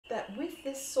that with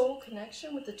this soul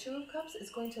connection with the Two of Cups is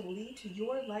going to lead to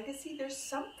your legacy. There's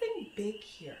something big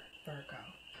here, Virgo.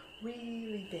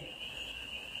 Really big.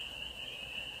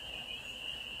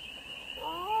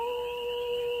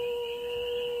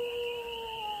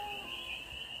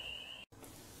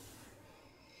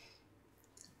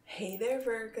 Hey there,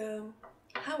 Virgo.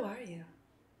 How are you?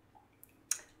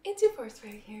 It's your Force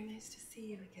right here. Nice to see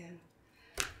you again.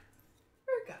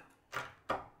 Virgo.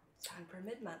 Time for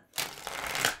mid-month.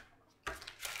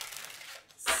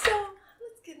 So,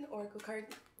 let's get an oracle card.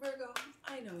 Virgo,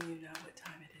 I know you know what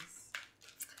time it is.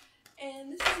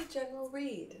 And this is a general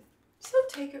read. So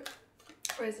take it,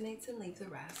 resonates, and leave the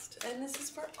rest. And this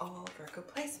is for all Virgo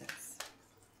placements.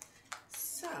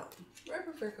 So,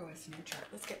 wherever Virgo is in your chart,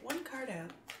 let's get one card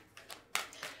out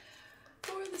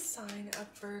for the sign of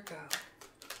Virgo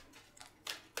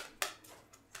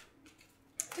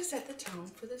to set the tone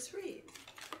for this read.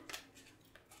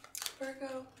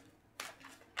 Virgo,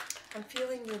 I'm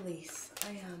feeling release.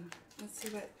 I am. Let's see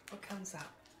what comes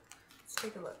up. Let's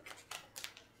take a look.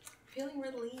 Feeling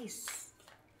release.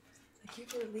 Like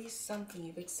you've released something,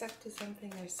 you've accepted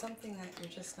something, there's something that you're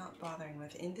just not bothering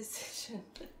with. Indecision.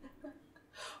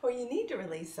 Or you need to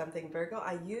release something, Virgo.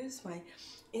 I use my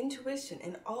intuition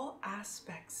in all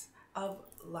aspects of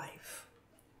life.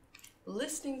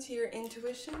 Listening to your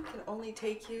intuition can only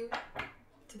take you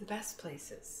to the best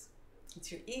places. It's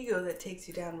your ego that takes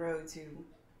you down roads you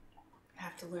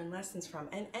have to learn lessons from.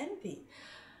 And envy.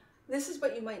 This is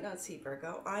what you might not see,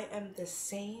 Virgo. I am the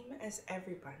same as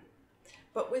everyone,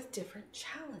 but with different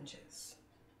challenges.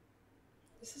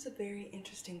 This is a very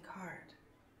interesting card,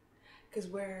 because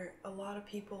where a lot of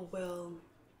people will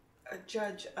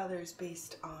judge others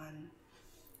based on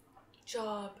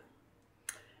job,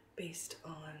 based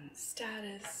on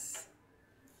status,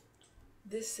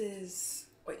 this is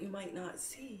what you might not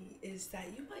see, is that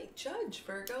you might judge,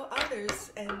 Virgo,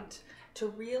 others, and to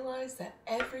realize that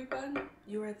everyone,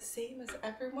 you are the same as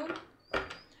everyone,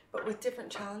 but with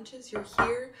different challenges. You're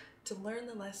here to learn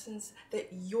the lessons that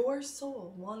your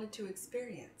soul wanted to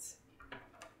experience.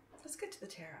 Let's get to the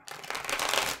tarot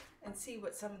and see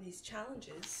what some of these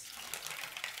challenges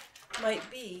might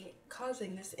be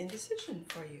causing this indecision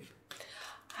for you.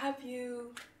 Have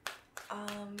you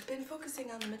been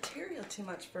focusing on the material too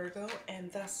much, Virgo,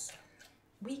 and thus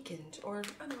weakened, or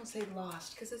I don't want to say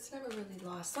lost, because it's never really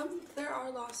lost. There are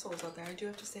lost souls out there, I do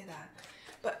have to say that,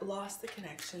 but lost the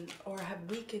connection or have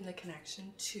weakened the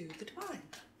connection to the divine.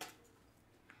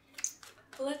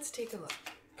 Let's take a look,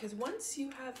 because once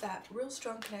you have that real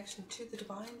strong connection to the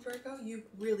divine, Virgo, you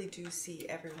really do see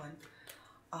everyone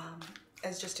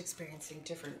as just experiencing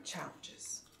different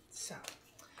challenges. So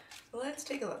let's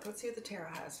take a look. Let's see what the tarot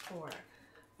has for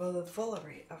the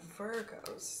volatility of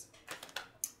Virgos.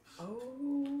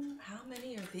 Oh, how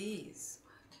many are these?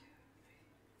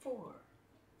 1, 2, 3, 4,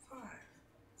 5,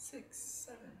 6,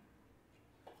 7,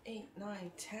 8,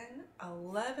 9, 10,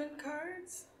 11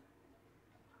 cards.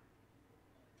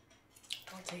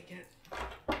 I'll take it.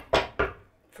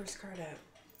 First card out.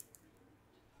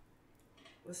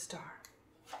 The Star.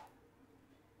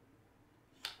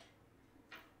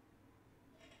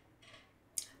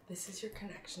 This is your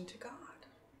connection to God.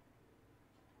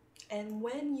 And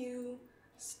when you,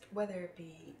 whether it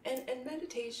be, and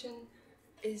meditation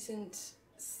isn't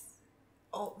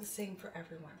all the same for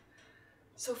everyone.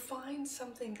 So find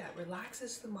something that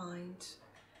relaxes the mind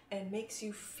and makes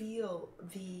you feel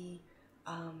the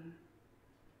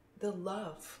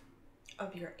love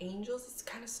of your angels. It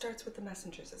kind of starts with the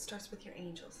messengers. It starts with your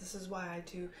angels. This is why I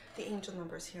do the angel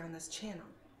numbers here on this channel.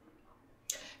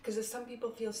 Because if some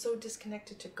people feel so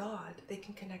disconnected to God, they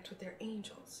can connect with their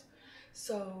angels.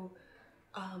 So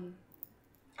I'm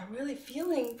really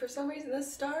feeling, for some reason, the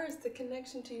Star is the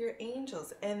connection to your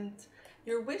angels, and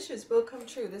your wishes will come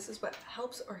true. This is what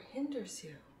helps or hinders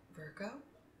you, Virgo.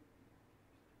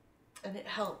 And it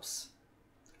helps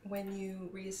when you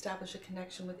reestablish a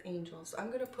connection with angels. I'm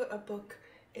going to put a book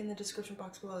in the description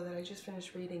box below that I just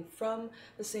finished reading from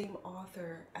the same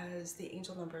author as the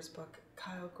Angel Numbers book,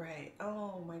 Kyle Gray.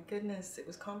 Oh my goodness, it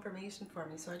was confirmation for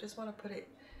me, so I just want to put it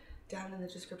down in the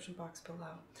description box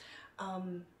below.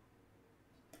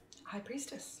 High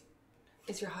Priestess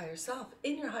is your higher self,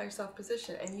 in your higher self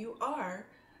position, and you are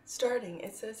starting,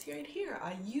 it says right here,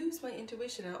 I use my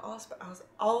intuition in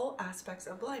all aspects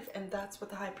of life, and that's what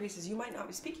the High Priestess, you might not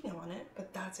be speaking on it,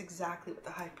 but that's exactly what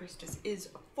the High Priestess is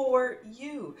for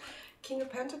you. King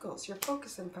of Pentacles, your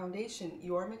focus and foundation,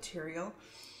 your material,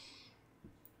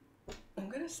 I'm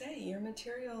going to say your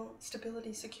material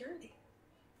stability, security.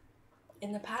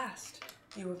 In the past,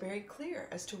 you were very clear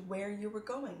as to where you were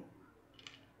going,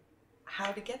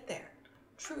 how to get there,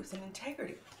 truth and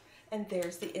integrity. And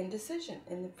there's the indecision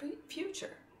in the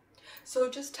future. So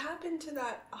just tap into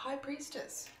that High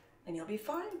Priestess and you'll be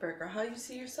fine, Virgo. How you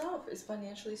see yourself is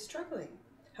financially struggling.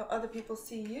 How other people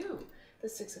see you, the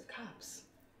Six of Cups.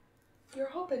 Your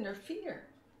hope and your fear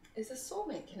is a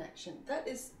soulmate connection. That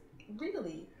is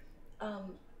really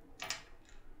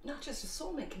not just a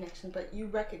soulmate connection, but you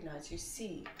recognize, you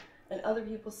see, and other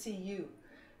people see you.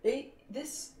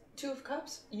 This Two of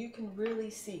Cups, you can really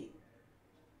see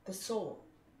the soul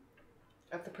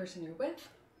of the person you're with,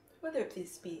 whether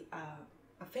this be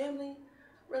a family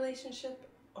relationship,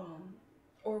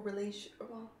 or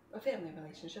a family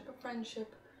relationship, a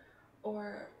friendship,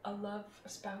 or a love, a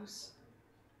spouse.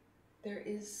 There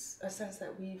is a sense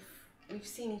that we've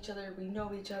seen each other, we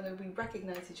know each other, we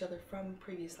recognize each other from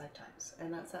previous lifetimes.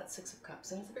 And that's that Six of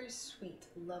Cups. And it's a very sweet,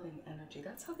 loving energy.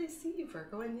 That's how they see you,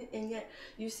 Virgo. And yet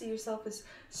you see yourself as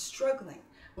struggling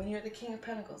when you're the King of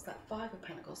Pentacles, that Five of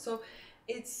Pentacles. So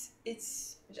it's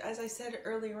as I said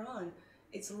earlier on,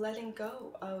 it's letting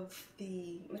go of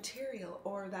the material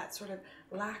or that sort of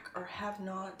lack or have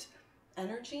not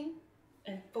energy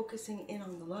and focusing in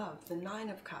on the love, the Nine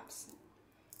of Cups.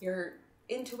 Your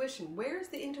intuition. Where's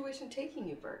the intuition taking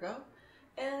you, Virgo?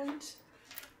 And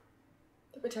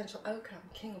the potential outcome,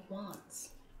 King of Wands.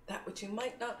 That which you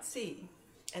might not see.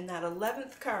 And that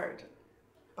 11th card,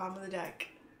 bottom of the deck,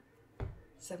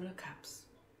 Seven of Cups.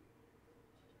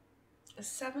 A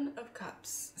Seven of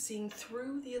Cups, seeing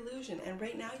through the illusion. And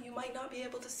right now you might not be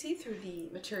able to see through the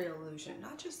material illusion.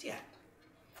 Not just yet.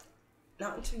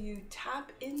 Not until you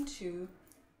tap into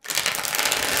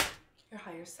your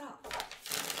higher self.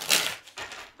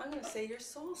 I'm going to say your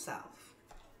soul self.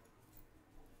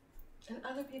 And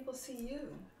other people see you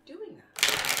doing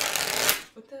that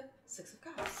with the Six of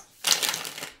Cups.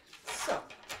 So,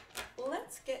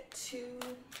 let's get to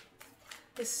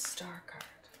the Star card.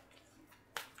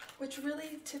 Which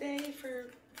really today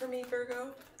for me,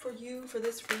 Virgo, for you, for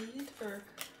this read, for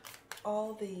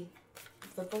all the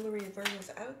bullery of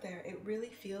Virgos out there, it really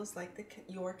feels like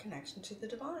your connection to the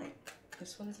divine.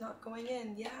 This one's not going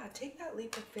in. Yeah, take that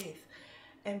leap of faith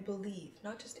and believe,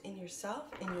 not just in yourself,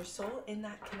 in your soul, in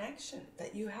that connection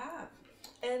that you have.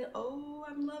 And oh,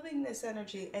 I'm loving this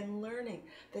energy and learning.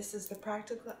 This is the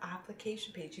practical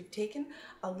application page. You've taken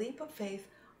a leap of faith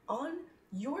on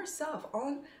yourself,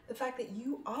 on the fact that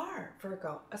you are,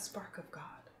 Virgo, a spark of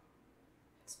God,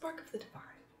 spark of the divine.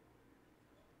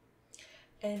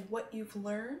 And what you've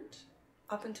learned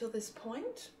up until this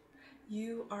point,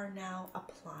 you are now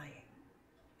applying.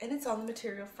 And it's on the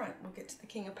material front. We'll get to the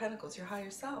King of Pentacles. Your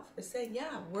higher self is saying,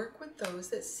 yeah, work with those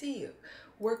that see you.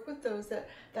 Work with those that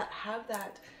have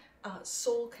that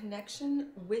soul connection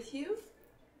with you.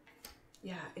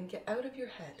 Yeah, and get out of your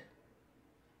head.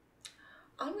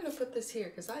 I'm going to put this here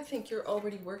because I think you're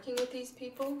already working with these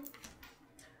people.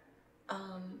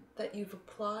 That you've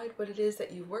applied what it is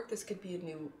that you've worked. This could be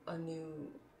a new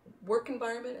work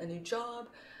environment, a new job,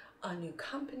 a new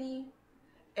company.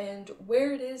 And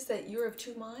where it is that you're of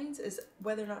two minds is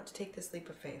whether or not to take this leap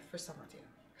of faith for some of you.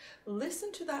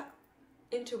 Listen to that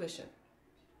intuition.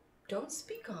 Don't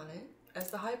speak on it, as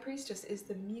the High Priestess is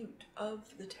the mute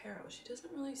of the tarot. She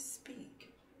doesn't really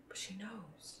speak, but she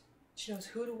knows. She knows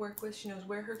who to work with. She knows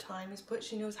where her time is put.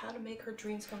 She knows how to make her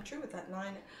dreams come true with that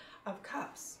Nine of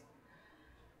Cups.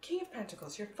 King of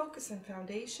Pentacles, your focus and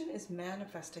foundation is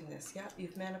manifesting this. Yeah,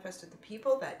 you've manifested the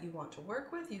people that you want to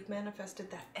work with. You've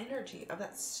manifested that energy of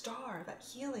that star, that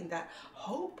healing, that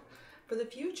hope for the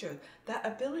future, that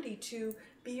ability to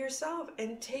be yourself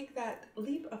and take that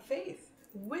leap of faith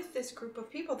with this group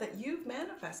of people that you've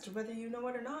manifested, whether you know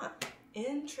it or not.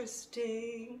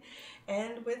 Interesting.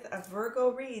 And with a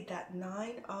Virgo read, that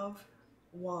Nine of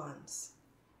Wands.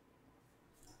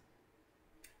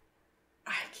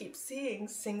 I keep seeing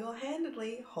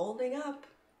single-handedly holding up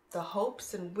the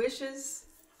hopes and wishes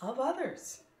of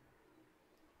others.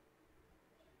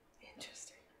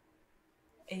 Interesting.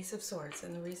 Ace of Swords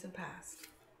in the recent past.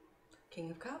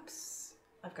 King of Cups.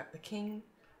 I've got the King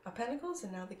of Pentacles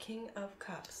and now the King of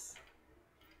Cups.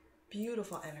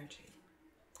 Beautiful energy.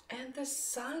 And the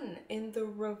Sun in the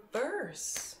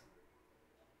reverse.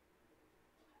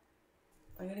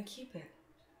 I'm going to keep it.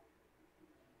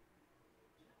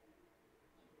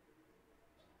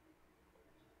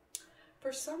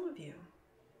 For some of you,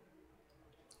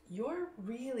 you're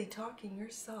really talking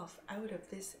yourself out of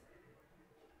this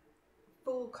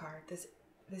Fool card, this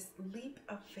leap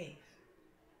of faith.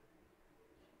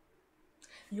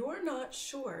 You're not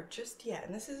sure just yet,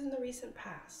 and this is in the recent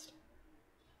past,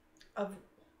 of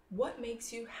what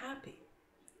makes you happy.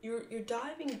 You're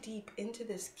diving deep into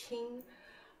this King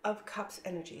of Cups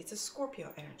energy. It's a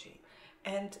Scorpio energy.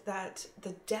 and that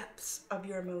the depths of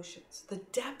your emotions, the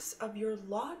depths of your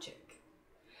logic,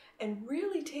 and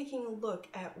really taking a look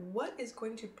at what is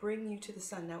going to bring you to the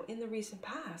sun. Now, in the recent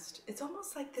past, it's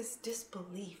almost like this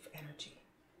disbelief energy,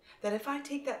 that if I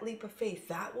take that leap of faith,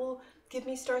 that will give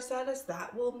me star status,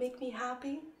 that will make me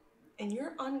happy, and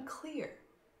you're unclear.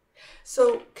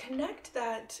 So connect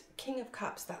that King of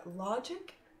Cups, that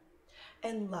logic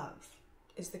and love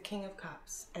is the King of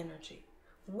Cups energy,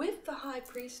 with the High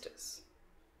Priestess,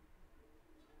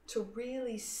 to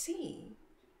really see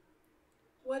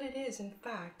what it is, in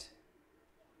fact,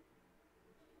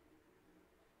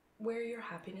 where your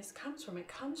happiness comes from. It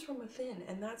comes from within,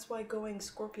 and that's why going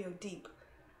Scorpio deep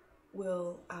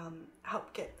will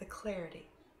help get the clarity,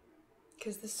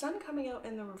 because the sun coming out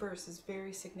in the reverse is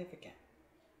very significant.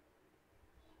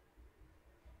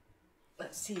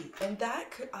 Let's see, and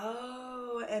that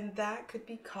could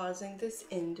be causing this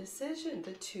indecision,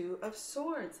 the Two of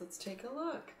Swords. Let's take a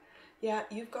look. Yeah,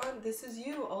 you've gone, this is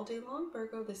you all day long,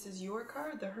 Virgo. This is your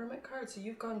card, the Hermit card. So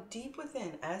you've gone deep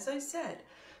within, as I said,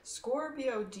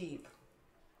 Scorpio deep,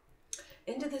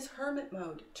 into this Hermit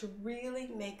mode to really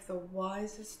make the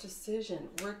wisest decision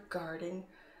regarding,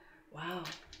 wow,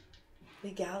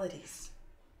 legalities,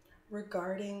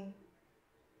 regarding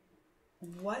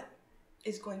what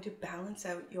is going to balance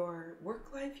out your work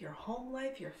life, your home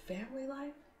life, your family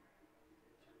life.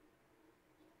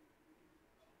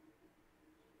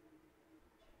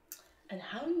 And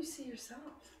how you see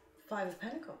yourself. Five of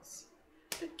Pentacles.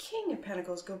 The King of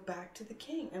Pentacles, go back to the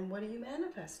King. And what are you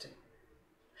manifesting?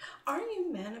 Are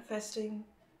you manifesting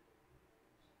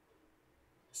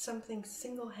something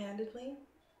single-handedly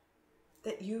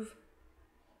that you've,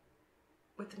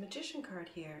 with the Magician card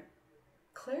here,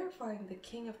 clarifying the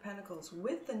King of Pentacles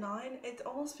with the 9, it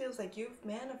almost feels like you've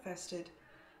manifested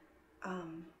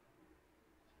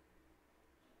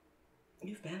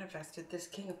this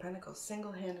King of Pentacles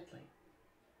single-handedly.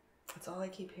 That's all I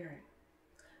keep hearing.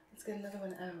 Let's get another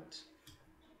one out.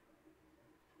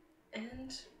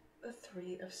 And the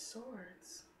Three of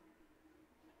Swords.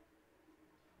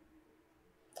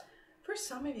 For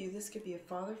some of you, this could be a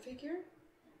father figure.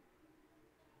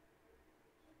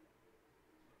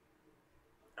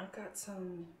 I've got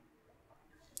some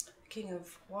King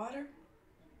of Water.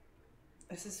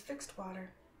 This is fixed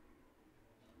water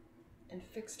and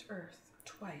fixed earth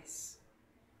twice.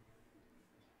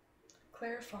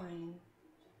 Clarifying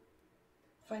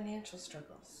financial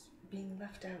struggles, being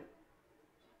left out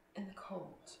in the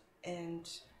cold. And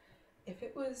if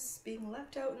it was being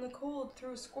left out in the cold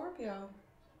through a Scorpio,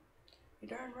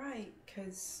 you're darn right,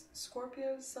 because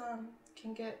Scorpios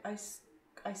can get ice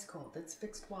cold. It's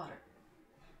fixed water,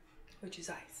 which is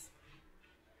ice.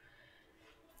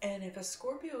 And if a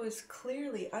Scorpio is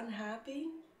clearly unhappy,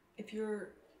 if you're,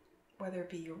 whether it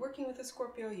be you're working with a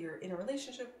Scorpio, you're in a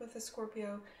relationship with a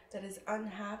Scorpio that is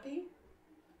unhappy,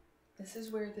 this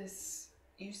is where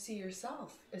you see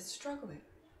yourself as struggling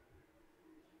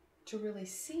to really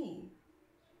see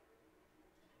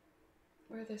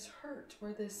where this hurt,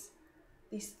 where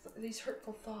these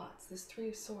hurtful thoughts, this Three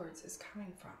of Swords is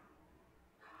coming from.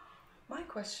 My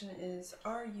question is,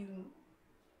 are you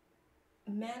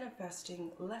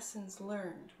manifesting lessons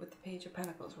learned with the Page of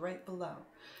Pentacles right below?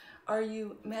 Are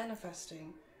you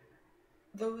manifesting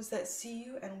those that see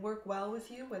you and work well with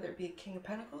you, whether it be a King of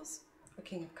Pentacles, a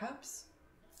King of Cups?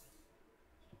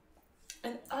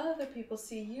 And other people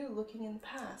see you looking in the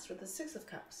past with the Six of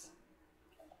Cups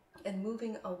and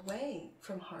moving away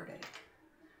from heartache,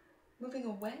 moving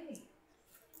away,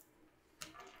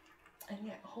 and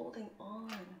yet holding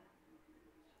on.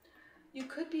 You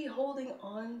could be holding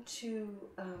on to,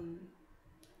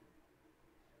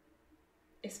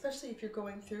 especially if you're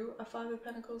going through a Five of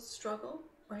Pentacles struggle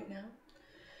right now,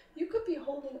 you could be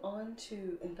holding on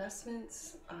to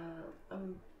investments.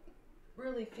 I'm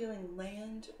really feeling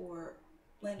land or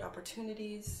land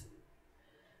opportunities,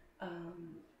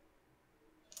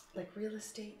 like real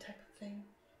estate type of thing.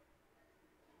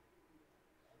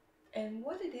 And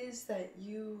what it is that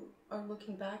you are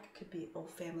looking back, it could be old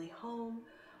family home,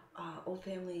 old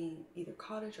family either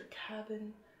cottage or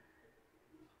cabin,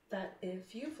 that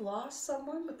if you've lost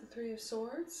someone with the Three of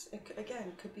Swords,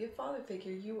 again, could be a father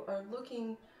figure, you are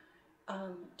looking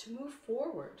to move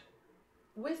forward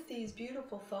with these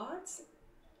beautiful thoughts,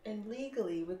 and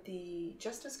legally, with the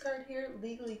Justice card here,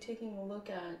 legally taking a look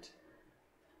at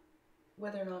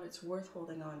whether or not it's worth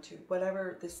holding on to.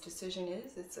 Whatever this decision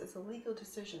is, it's a legal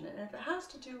decision. And if it has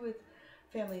to do with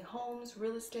family homes,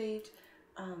 real estate,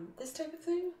 this type of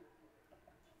thing,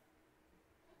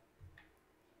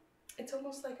 it's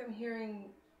almost like I'm hearing,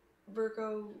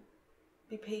 Virgo,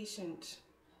 be patient.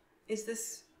 Is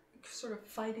this sort of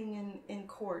fighting in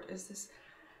court. Is this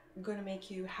going to make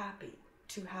you happy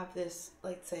to have this,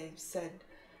 like say, said,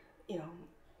 you know,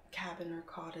 cabin or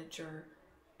cottage or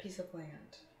piece of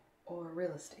land or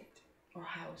real estate or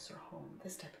house or home,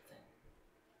 this type of thing?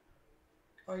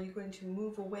 Or are you going to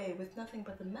move away with nothing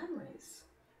but the memories?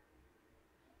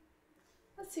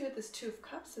 Let's see what this Two of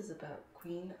Cups is about.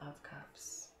 Queen of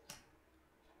Cups.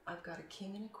 I've got a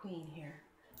king and a queen here.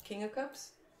 King of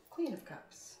Cups, Queen of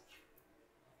Cups.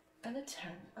 And a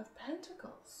Ten of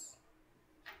Pentacles.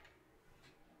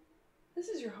 This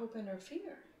is your hope and or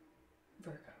fear,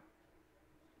 Virgo.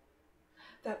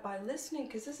 That by listening,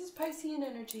 because this is Piscean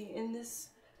energy, in this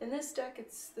deck,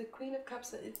 it's the Queen of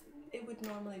Cups. It would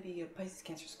normally be a Pisces,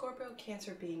 Cancer, Scorpio.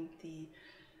 Cancer being the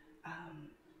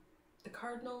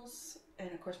cardinals,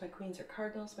 and of course my queens are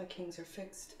cardinals, my kings are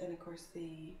fixed, and of course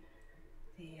the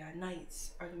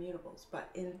knights are the mutables. But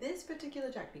in this particular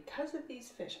deck, because of these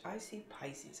fish, I see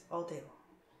Pisces all day long.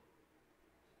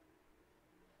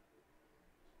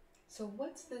 So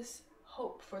what's this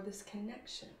hope for this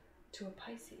connection to a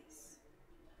Pisces?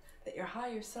 That your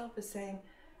higher self is saying,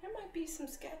 there might be some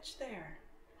sketch there.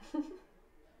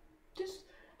 just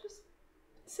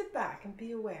sit back and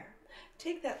be aware.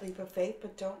 Take that leap of faith,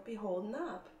 but don't be holding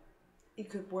up. You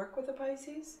could work with a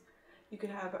Pisces. You could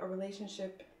have a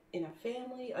relationship in a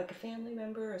family, like a family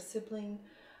member, a sibling.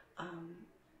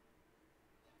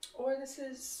 Or this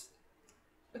is,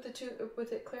 with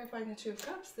it clarifying the Two of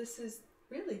Cups, this is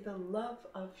really the love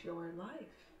of your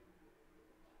life.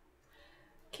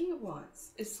 King of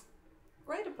Wands is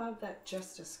right above that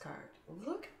Justice card.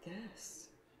 Look at this.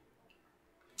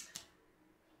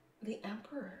 The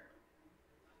Emperor.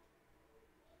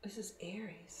 This is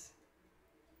Aries.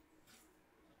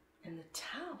 And the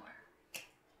Tower.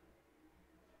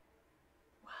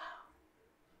 Wow.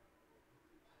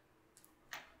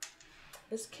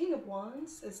 This King of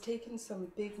Wands has taken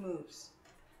some big moves.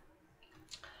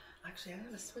 Actually, I'm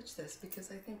going to switch this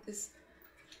because I think this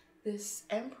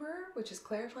Emperor, which is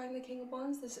clarifying the King of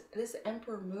Wands, this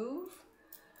Emperor move,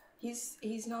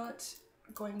 he's not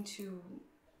going to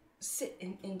sit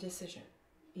in indecision.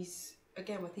 He's,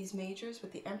 again, with these majors,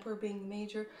 with the Emperor being the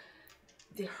major,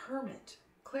 the Hermit,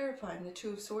 clarifying the Two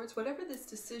of Swords, whatever this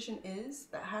decision is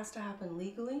that has to happen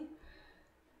legally,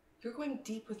 you're going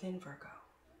deep within, Virgo.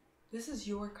 This is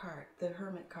your card, the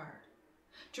Hermit card.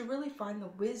 To really find the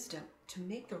wisdom to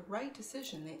make the right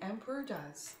decision, the Emperor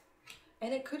does.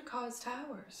 And it could cause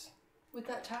towers with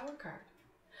that Tower card.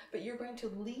 But you're going to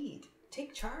lead,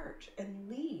 take charge and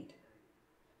lead.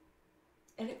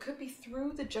 And it could be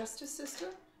through the justice system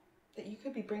that you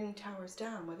could be bringing towers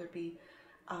down, whether it be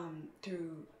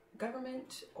through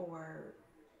government or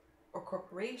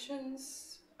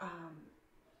corporations,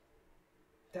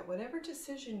 that whatever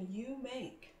decision you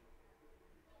make,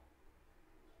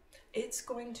 it's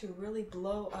going to really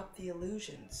blow up the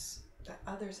illusions that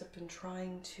others have been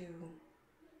trying to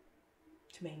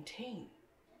maintain.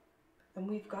 And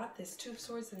we've got this Two of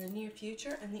Swords in the near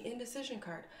future and the Indecision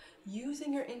card.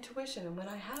 Using your intuition. And when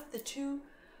I have the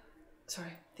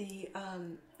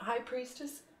High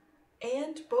Priestess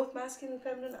and both masculine and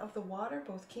feminine of the water,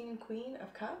 both King and Queen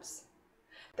of Cups,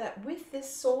 that with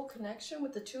this soul connection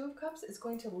with the Two of Cups is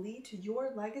going to lead to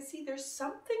your legacy. There's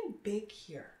something big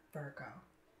here, Virgo.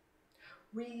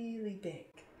 Really big.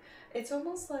 It's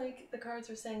almost like the cards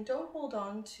are saying, don't hold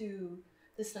on to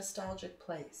this nostalgic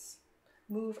place.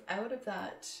 Move out of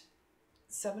that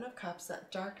Seven of Cups, that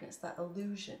darkness, that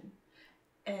illusion.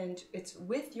 And it's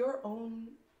with your own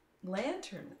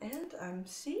lantern. And I'm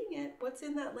seeing it. What's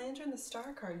in that lantern? The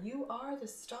Star card. You are the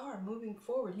star moving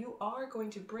forward. You are going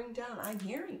to bring down, I'm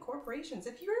hearing corporations.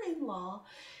 If you're in law,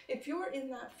 if you're in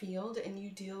that field and you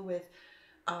deal with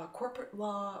corporate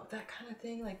law, that kind of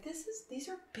thing, like these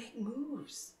are big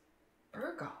moves,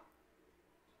 Virgo.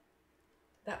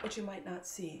 That which you might not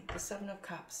see, the Seven of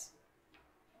Cups.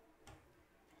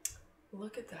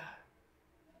 Look at that.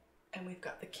 And we've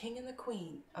got the King and the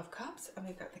Queen of Cups, and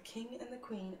we've got the King and the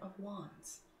Queen of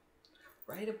Wands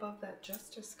right above that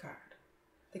Justice card.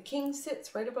 The King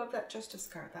sits right above that Justice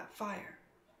card, that fire.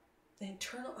 The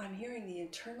internal, I'm hearing the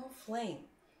internal flame.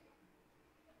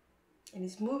 And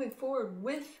he's moving forward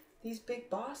with these big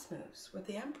boss moves with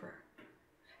the Emperor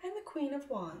and the Queen of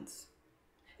Wands.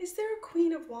 Is there a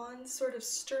Queen of Wands sort of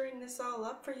stirring this all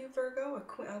up for you, Virgo?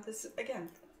 This is, again,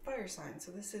 fire sign.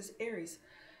 So this is Aries,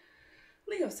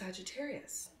 Leo,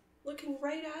 Sagittarius, looking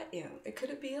right at you. Could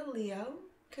it be a Leo?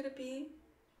 Could it be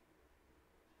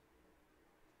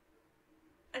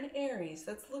an Aries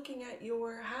that's looking at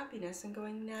your happiness and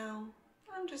going, now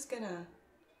I'm just gonna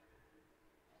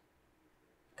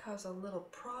cause a little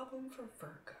problem for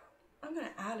Virgo. I'm going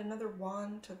to add another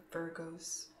wand to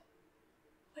Virgos.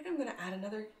 Like I'm going to add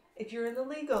another, if you're in the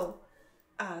legal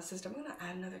system, I'm going to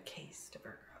add another case to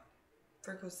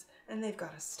Virgos, and they've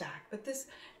got a stack. But this,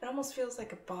 it almost feels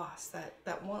like a boss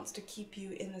that wants to keep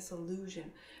you in this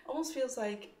illusion. Almost feels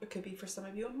like it could be for some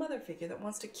of you a mother figure that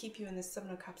wants to keep you in this Seven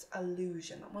of Cups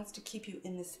illusion, that wants to keep you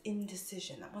in this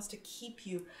indecision, that wants to keep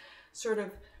you sort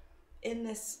of in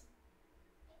this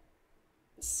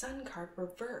Sun card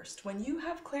reversed. When you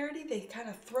have clarity, they kind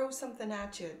of throw something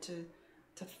at you to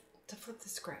flip the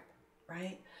script,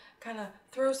 right? Kind of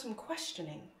throw some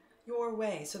questioning your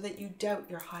way so that you doubt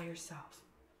your higher self,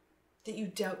 that you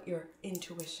doubt your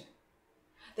intuition,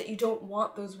 that you don't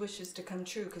want those wishes to come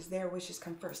true because their wishes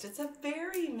come first. It's a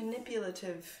very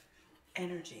manipulative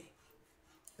energy,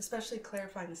 especially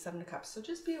clarifying the Seven of Cups. So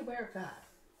just be aware of that.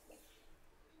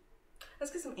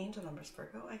 Let's get some angel numbers,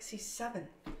 Virgo. I see 7.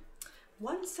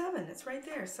 17, it's right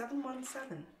there,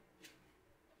 717.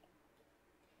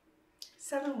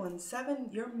 717,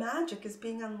 your magic is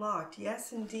being unlocked.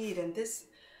 Yes, indeed, and this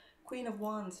Queen of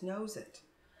Wands knows it.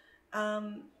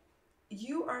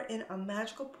 You are in a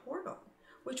magical portal,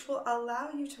 which will allow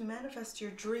you to manifest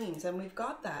your dreams. And we've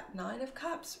got that 9 of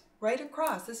Cups right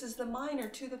across. This is the minor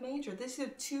to the major. This is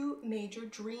 2 major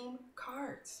dream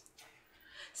cards.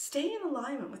 Stay in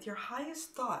alignment with your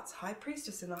highest thoughts, High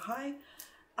Priestess in the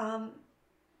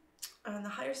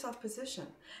higher self position,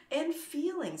 and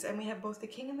feelings. And we have both the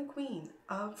King and the Queen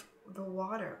of the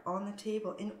water on the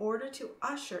table in order to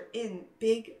usher in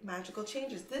big magical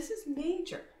changes. This is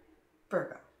major,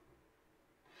 Virgo.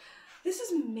 This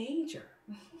is major.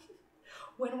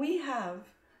 When we have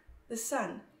the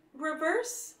Sun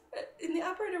reverse, in the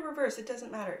upright or reverse, it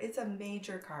doesn't matter. It's a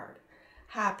major card.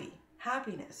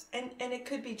 Happiness. And it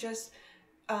could be just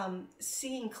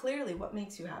seeing clearly what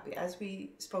makes you happy, as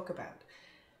we spoke about.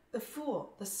 The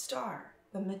Fool, the Star,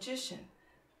 the Magician,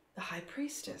 the High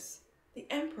Priestess, the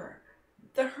Emperor,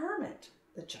 the Hermit,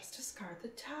 the Justice card, the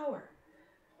Tower.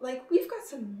 Like, we've got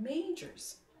some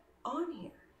majors on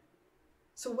here.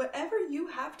 So whatever you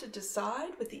have to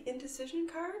decide with the indecision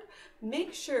card,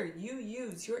 make sure you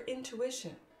use your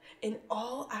intuition in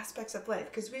all aspects of life,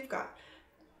 because we've got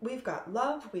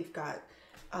love, we've got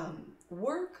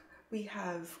work, we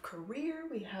have career,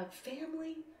 we have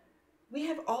family. We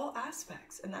have all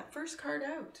aspects, and that first card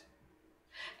out.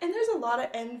 And there's a lot of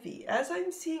envy. As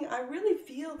I'm seeing, I really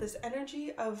feel this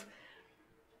energy of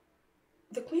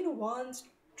the Queen of Wands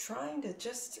trying to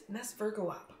just mess Virgo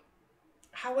up,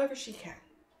 however she can.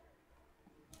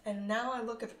 And now I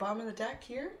look at the bottom of the deck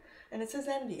here, and it says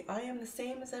envy. I am the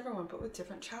same as everyone, but with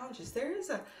different challenges. There's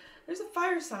a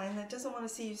fire sign that doesn't want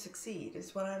to see you succeed,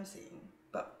 is what I'm seeing.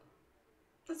 But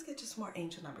let's get to some more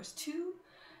angel numbers.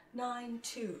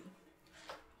 292.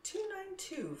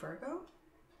 292, Virgo.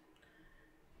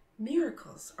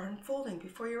 Miracles are unfolding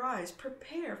before your eyes.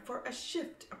 Prepare for a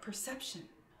shift of perception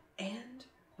and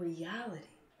reality.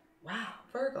 Wow,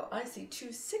 Virgo, I see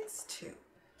 262.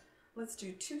 Let's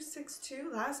do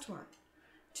 262, last one.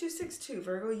 262,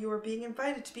 Virgo, you are being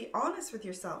invited to be honest with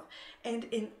yourself and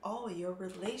in all your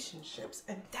relationships.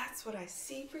 And that's what I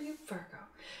see for you, Virgo.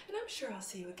 And I'm sure I'll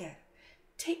see you again.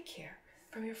 Take care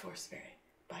from your Force Fairy.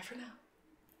 Bye for now.